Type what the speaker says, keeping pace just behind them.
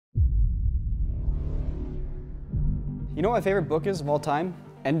You know what my favorite book is of all time?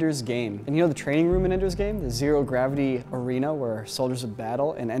 Ender's Game. And you know the training room in Ender's Game? The zero gravity arena where soldiers would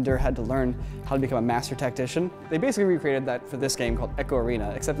battle and Ender had to learn how to become a master tactician. They basically recreated that for this game called Echo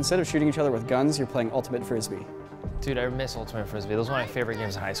Arena, except instead of shooting each other with guns, you're playing Ultimate Frisbee. Dude, I miss Ultimate Frisbee. Those were my favorite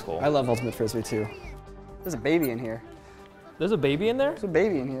games in high school. I love Ultimate Frisbee too. There's a baby in here. There's a baby in there? There's a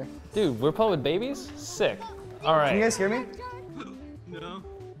baby in here. Dude, we're playing with babies? Sick. All right. Can you guys hear me? No.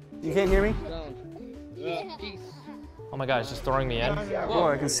 You can't hear me? Oh my God, it's just throwing me in. Oh,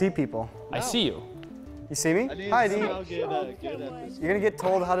 I can see people. I see you. You see me? Hi, D. You're gonna get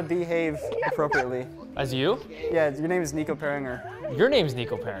told how to behave appropriately. As you? Yeah, your name is Nico Peringer. Your name's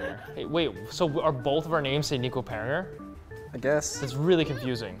Nico Peringer. Hey, wait, so are both of our names say Nico Peringer? I guess. It's really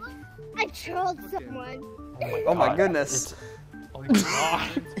confusing. I trolled someone. Oh my goodness. Oh my God.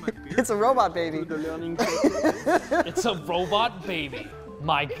 It's a robot baby. It's a robot baby.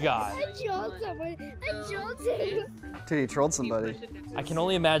 My God. I trolled someone. I trolled him. Dude, he trolled somebody. I can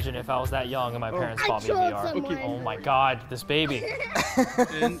only imagine if I was that young and my parents I bought me a trolled VR. someone. Oh my God, this baby.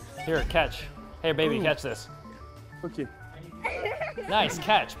 Here, catch. Hey, baby, catch this. Okay. Nice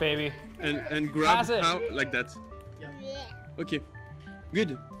catch, baby. And grab Pass it. how like that. Okay.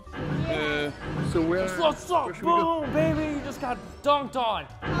 Good. So where What's up? should we go? Boom, baby, you just got dunked on.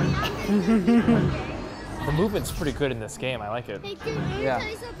 The movement's pretty good in this game. I like it. Hey, dude, let me Yeah. tell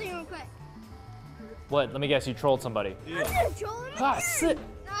you something real quick. What? Let me guess, you trolled somebody. I'm gonna troll him. Ah, sit.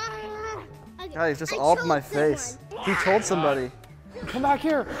 Okay, God, he's just I all up in trolled my face. someone. He trolled somebody. Come back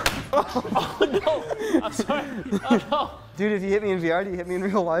here. Oh no. I'm sorry. Oh no. Dude, if you hit me in VR, do you hit me in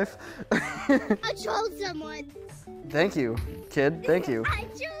real life? I trolled someone. Thank you, kid. Thank you. I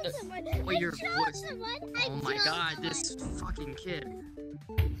trolled someone. Wait, your I trolled voice. someone. Oh my God, this fucking kid.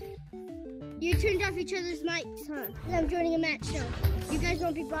 You turned off each other's mics, huh? I'm joining a match show. You guys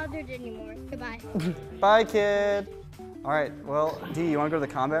won't be bothered anymore. Goodbye. Bye, kid. All right, well, D, you want to go to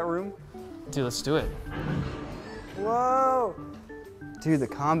the combat room? Dude, let's do it. Whoa. Dude, the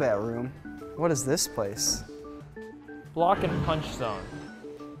combat room. What is this place? Block and punch zone.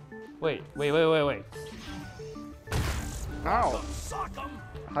 Wait. Ow.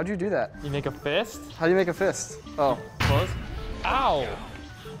 How'd you do that? You make a fist? How do you make a fist? Oh. Close. Ow.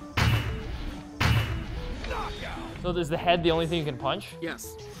 So is the head the only thing you can punch?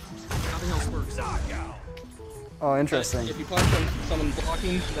 Yes. Nothing else works. Oh, interesting. If you punch someone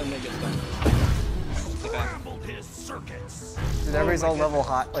blocking, then they get stunned. Dude, everybody's all level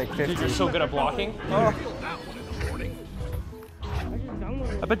hot, like 50. Dude, you're so good at blocking. Oh.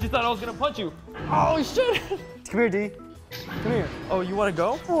 I bet you thought I was gonna punch you. Oh shit! Come here, D. Come here. Oh, you wanna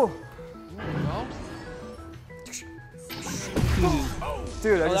go? Oh.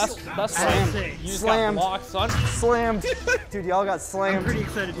 Dude, I Oh, just that's slammed. slammed. You just Slammed. got blocked, son. Slammed. Dude, y'all got slammed. Pretty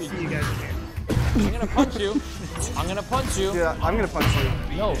excited to see you guys again. I'm gonna punch you. I'm gonna punch you. Dude, I'm gonna punch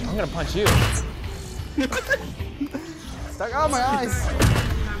you. No, I'm gonna punch you. Stuck out my eyes.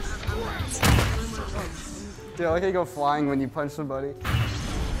 Dude, I like how you go flying when you punch somebody.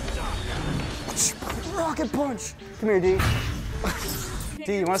 Rocket punch. Come here, D.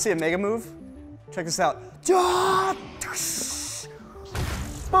 D, you want to see a mega move? Check this out.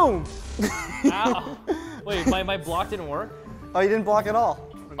 Boom. Ow. Wait, my block didn't work? Oh, you didn't block at all.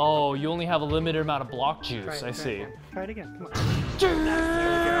 Oh, you only have a limited amount of block juice. I see. Try it again. Come on.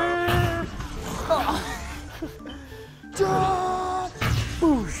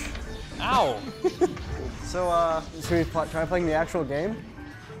 Boosh. Ow. So, should we try playing the actual game?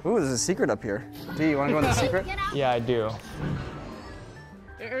 Ooh, there's a secret up here. D, you want to go in the secret? Get out. Yeah, I do.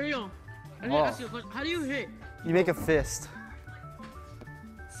 Hey, Ariel, I need Oh. to ask you a question. How do you hit? You make a fist.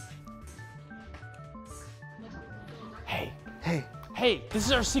 Hey, Hey. this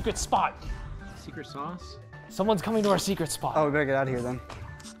is our secret spot. Secret sauce? Someone's coming to our secret spot. Oh, we better get out of here then.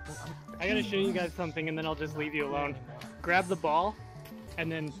 I gotta show you guys something and then I'll just leave you alone. Grab the ball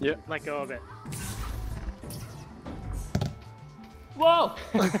and then let go of it. Whoa,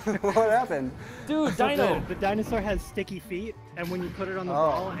 What happened? dude, So Dino. the dinosaur has sticky feet, and when you put it on the Oh.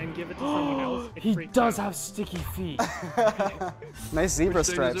 ball and give it to someone else, it He freaks does out. have sticky feet. Nice zebra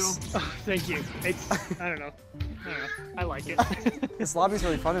stripes. Thank you. It's, I don't know. I like it. This lobby's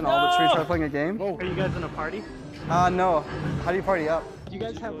really fun and all, but should we try playing a game? Are you guys in a party? No. How do you party up? Do you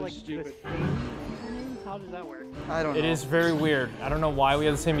guys have like the same username? How does that work? I don't know. It is very weird. I don't know why we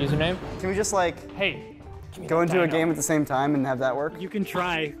have the same username. Can we just like Hey, give me go that into a dino. game at the same time and have that work? You can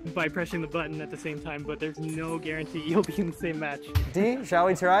try by pressing the button at the same time, but there's no guarantee you'll be in the same match. D, shall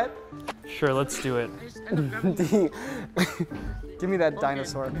we try it? Sure, let's do it. D, give me that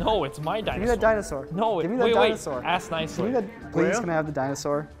dinosaur. No, it's my dinosaur. Give me that dinosaur. No, give me that wait, dinosaur. wait. Ask Give nicely. me that. Please, can I have the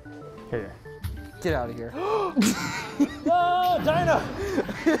dinosaur? Here. Get out of here. No, Dino!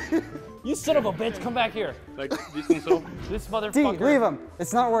 You son of a bitch, come back here. Like this console. This D, motherfucker. leave him.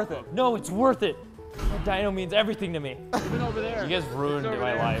 It's not worth it. No, it's worth it. Dino means everything to me. Even over there. You guys ruined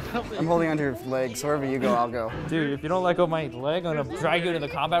my life. I'm holding onto your leg, so wherever you go, I'll go. Dude, if you don't let go of my leg, I'm gonna drag you into the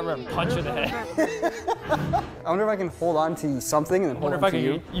combat room and punch you in the head. I wonder if I can hold on to something and then hold Wonder on if I to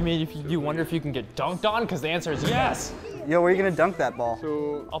can, you. you mean if you wonder if you can get dunked on? Because the answer is yes. Yo, where are you gonna dunk that ball?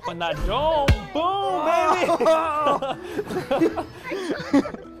 So Up in that dome, boom, baby.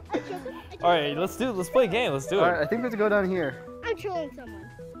 All right, let's play a game. Let's do All it. right, I think we have to go down here. I'm trolling someone.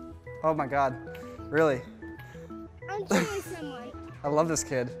 Oh my God, really? I'm trolling someone. I love this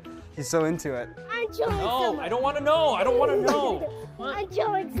kid. He's so into it. I'm trolling No, someone. I don't want to know. I don't want to know. I'm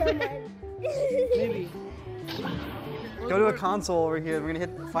trolling someone. Maybe. Go to a console over here. We're gonna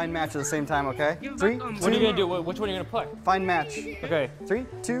hit find match at the same time, okay? 3, What are you gonna do? Which one are you gonna play? find match. Okay. 3,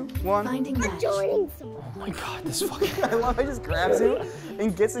 2, 1. Finding I'm match. trolling someone. Oh my God, this fucking. I love how he just grabs you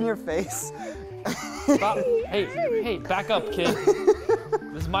and gets in your face. Stop. Hey, back up, kid.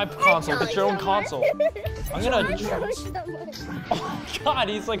 This is my console. Get your own console. I'm gonna. I'm trolling someone. Oh God,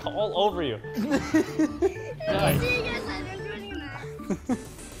 he's like all over you. Nice. See you guys later. I'm joining a match.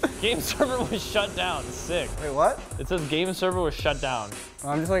 Game server was shut down. Sick. Wait, what? It says game server was shut down.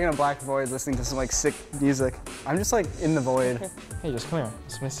 I'm just like in a black void listening to some like sick music. I'm just like in the void. Hey, just come here.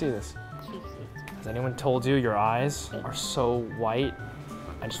 Let me see this. Has anyone told you your eyes are so white?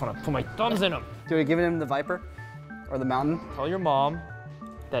 I just want to put my thumbs in them. Do we give him the Viper? Or the Mountain? Tell your mom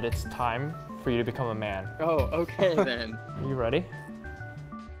that it's time for you to become a man. Oh, okay then. Are you ready?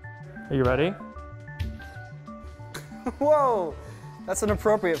 Are you ready? Whoa! That's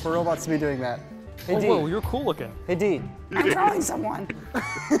inappropriate for robots to be doing that. Hey, Oh, D. whoa, you're cool looking. Hey, D. I'm trolling someone.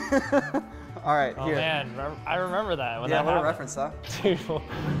 All right, Oh here. man, I remember that when Yeah, that what a happened. reference, huh?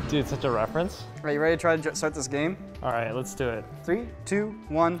 Dude, such a reference. Are you ready to try to start this game? All right, let's do it. 3, 2,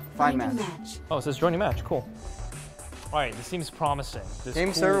 1, find Finding match. match. Oh, it says joining match. Cool. All right, this seems promising. This Game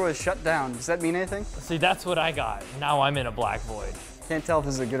cool- server was shut down. Does that mean anything? See, that's what I got. Now I'm in a black void. Can't tell if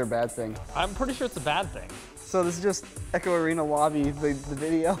this is a good or bad thing. I'm pretty sure it's a bad thing. So this is just Echo Arena Lobby, the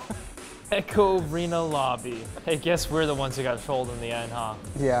video. Echo Arena Lobby. Hey, guess we're the ones who got trolled in the end, huh?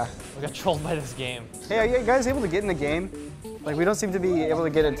 Yeah. We got trolled by this game. Hey, are you guys able to get in the game? Like, we don't seem to be able to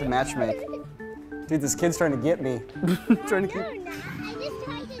get into matchmake. Dude, this kid's trying to get me. Trying to No, keep... no. I just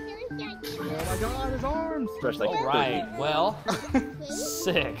tried to do that. Oh my God, his arms. All right, well,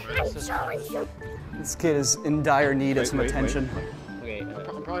 sick. This kid is in dire need of some attention. Okay,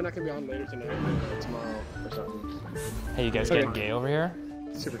 I'm probably not gonna be on later tonight, tomorrow or something. Hey, you guys getting gay over here?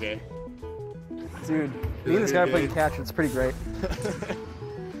 Super gay. Dude, me and this guy are playing catch. It's pretty great.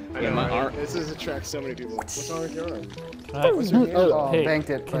 I know, my right? arm- This has attracted so many people. What's wrong with your arm? Oh, Hey, banked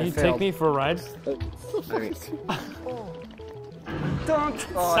it, Can but I you failed. take me for a ride? Dunk!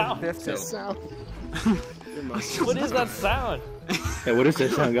 Oh, I Sound. biffed it. Sound. What is that sound? Hey, what is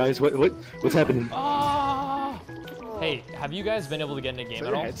that sound, guys? What's happening? Oh! Hey, have you guys been able to get in a game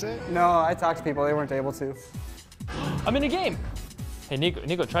at all? Headset? No, I talked to people. They weren't able to. I'm in a game. Hey,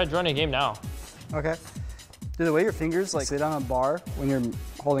 Nico, try joining a game now. Okay. Dude, the way your fingers like sit on a bar when you're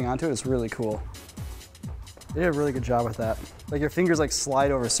holding onto it is really cool. They did a really good job with that. Like your fingers like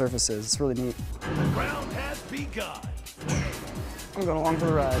slide over surfaces. It's really neat. Round has begun. I'm going along for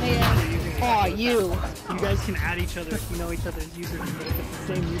the ride. Oh, you guys can add each other if you know each other's username, but if it's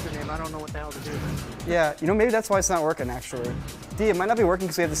the same username, I don't know what the hell to do. Yeah, you know, maybe that's why it's not working actually. D, it might not be working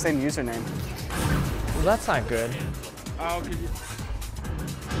because we have the same username. Well, that's not good. Oh, could you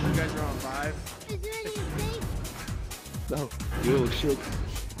guys are on 5. Is there any mistake? Oh, yo, shit.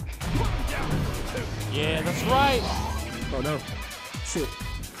 Yeah, that's right. Oh no. Shoot.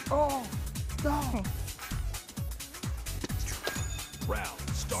 Oh, no. Round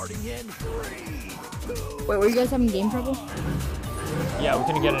starting in 3, 2. Wait, were you guys having game trouble? Yeah, we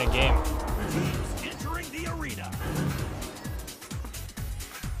couldn't get in a game. Teams entering the arena.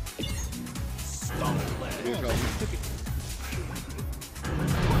 Stolen.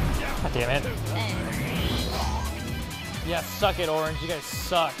 God damn it. Yeah, suck it, Orange. You guys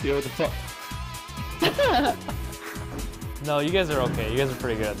suck. Yo, what the fuck? No, you guys are okay. You guys are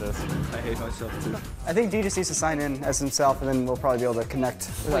pretty good at this. I hate myself too. I think D just needs to sign in as himself and then we'll probably be able to connect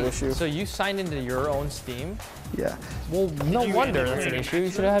without issue. So you signed into your own Steam? Yeah. Well, no wonder that's an issue. You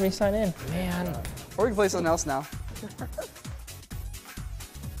should have had me sign in. Man. Or we can play something else now.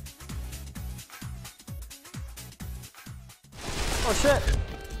 Oh shit!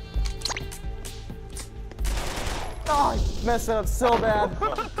 Oh, I messed it up so bad.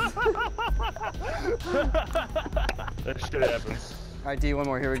 That shit happens. All right, D, one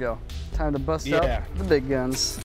more. Here we go. Time to bust Yeah. out the big guns.